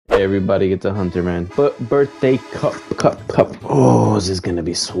Everybody gets a hunter, man. But birthday cup. Oh, this is gonna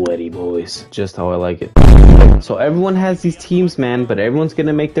be sweaty, boys. Just how I like it. So everyone has these teams, man, but everyone's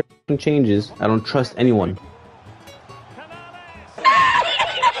gonna make their changes. I don't trust anyone.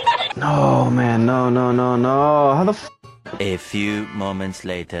 No, man, no. How the f? A few moments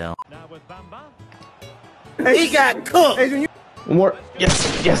later. He got cooked. One more. Yes.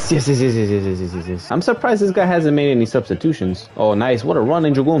 I'm surprised this guy hasn't made any substitutions. Oh, nice. What a run,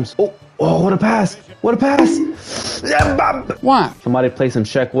 Angel Gomes. Oh, what a pass. What a pass. What? Somebody play some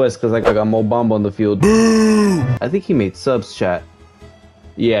Shaq West because I got Mo Bamba on the field. I think he made subs, chat.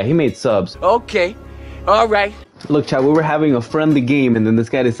 Yeah, he made subs. Okay. All right. Look, chat, we were having a friendly game and then this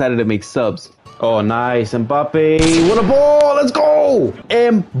guy decided to make subs. Oh, nice. Mbappe. What a ball. Let's go.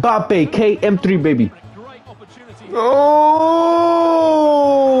 Mbappe. KM3, baby. Oh,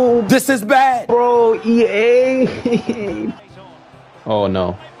 This is bad. bro, EA. Oh,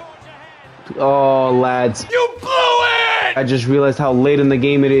 no. Oh, lads. You blew it. I just realized how late in the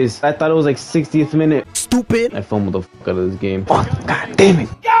game it is. I thought it was like 60th minute. Stupid. I fumbled the fuck out of this game. Oh, god damn it.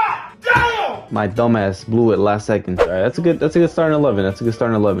 God damn. My dumbass blew it last second. All right, that's a good starting 11. That's a good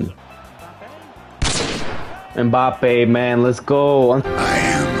starting 11. Mbappe, man, let's go. I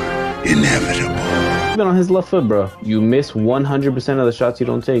am inevitable. Been on his left foot, bro. You miss 100% of the shots you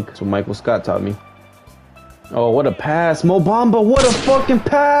don't take. That's what Michael Scott taught me. Oh, what a pass. Mo Bamba, what a fucking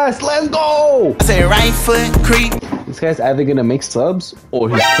pass. Let's go. Say right foot creep. This guy's either gonna make subs or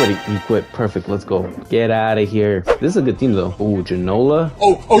he's quitting. He quit. Perfect. Let's go. Get out of here. This is a good team, though. Ooh, Ginola.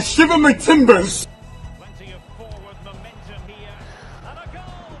 Oh, shiver my timbers.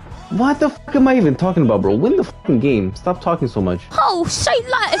 What the fuck am I even talking about, bro? Win the fucking game. Stop talking so much. Oh, say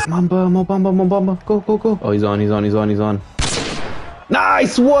life. Mo Bamba. Go. Oh, he's on.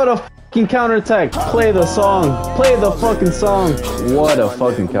 Nice. What a fucking counterattack. Play the song. Play the fucking song. What a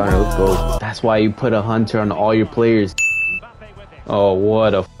fucking counter. Let's go. That's why you put a hunter on all your players. Oh,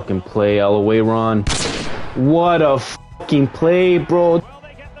 what a fucking play. Alaway-Ron. What a fucking play, bro.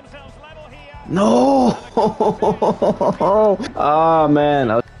 No. Ah,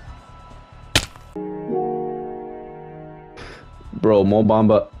 man. Bro, Mo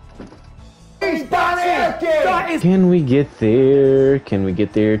Bamba. Can we get there? Can we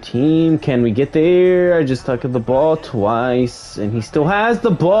get there, team? Can we get there? I just took the ball twice, and he still has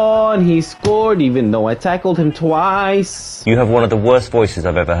the ball, and he scored, even though I tackled him twice. You have one of the worst voices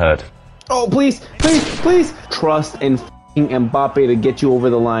I've ever heard. Oh, please. Trust in f***ing Mbappe to get you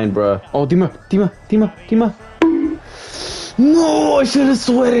over the line, bruh. Oh, Dima. No, I should have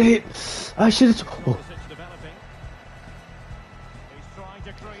sweated it. Oh.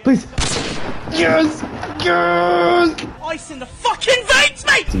 Please. Yes! Ice in the fucking veins,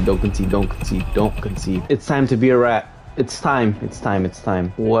 mate. Don't concede. It's time to be a rat. It's time.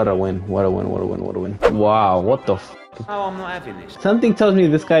 What a win. Wow, what the f***? Oh, I'm not having this. Something tells me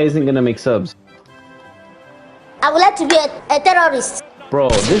this guy isn't gonna make subs. I would like to be a terrorist. Bro,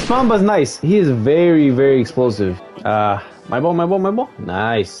 this Bamba's nice. He is very, very explosive. My ball.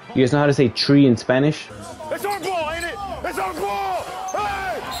 Nice. You guys know how to say tree in Spanish? It's our ball, ain't it? It's our ball.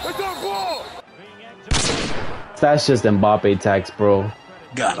 Hey, it's our ball. That's just Mbappe tax, bro.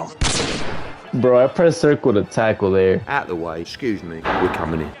 Got him. Bro, I pressed circle to tackle there. Out the way, excuse me, we're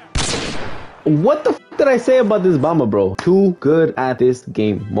coming in. What the f did I say about this Bamba, bro? Too good at this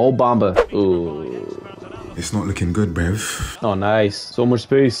game. Mo Bamba. Ooh. It's not looking good, bruv. Oh, nice. So much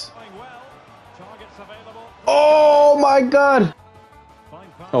space. Oh, my God.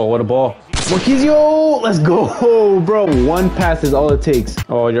 Oh, what a ball. Marquinhos, let's go, bro. One pass is all it takes.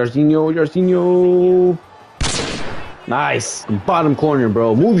 Oh, Jorginho. Nice. Bottom corner,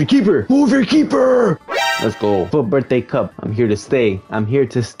 bro. Move your keeper. Let's go. FUT birthday cup. I'm here to stay.